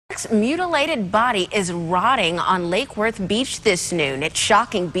shark's mutilated body is rotting on Lake Worth Beach this noon. It's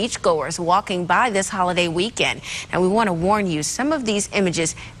shocking beachgoers walking by this holiday weekend. Now, we want to warn you, some of these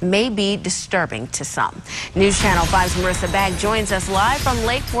images may be disturbing to some. News Channel 5's Marissa Bagg joins us live from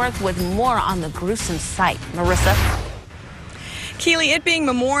Lake Worth with more on the gruesome sight. Marissa? Keely, it being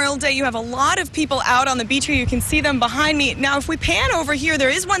Memorial Day, you have a lot of people out on the beach here. You can see them behind me. Now, if we pan over here, there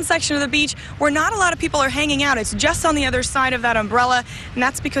is one section of the beach where not a lot of people are hanging out. It's just on the other side of that umbrella, and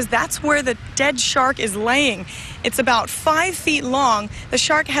that's because that's where the dead shark is laying. It's about 5 feet long. The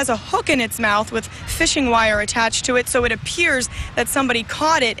shark has a hook in its mouth with fishing wire attached to it, so it appears that somebody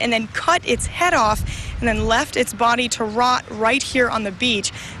caught it and then cut its head off and then left its body to rot right here on the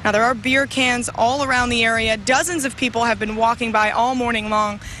beach. Now, there are beer cans all around the area. Dozens of people have been walking by all morning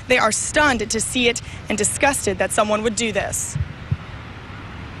long. They are stunned to see it and disgusted that someone would do this.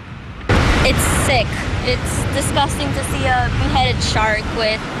 It's sick. It's disgusting to see a beheaded shark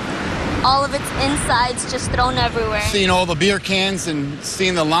with all of its insides just thrown everywhere. Seeing all the beer cans and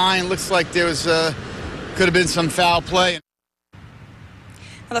seeing the line, looks like there was could have been some foul play.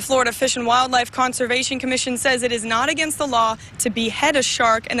 The Florida Fish and Wildlife Conservation Commission says it is not against the law to behead a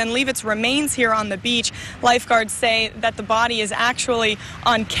shark and then leave its remains here on the beach. Lifeguards say that the body is actually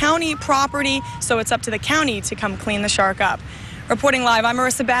on county property, so it's up to the county to come clean the shark up. Reporting live, I'm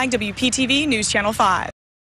Marissa Bagg, WPTV News Channel 5.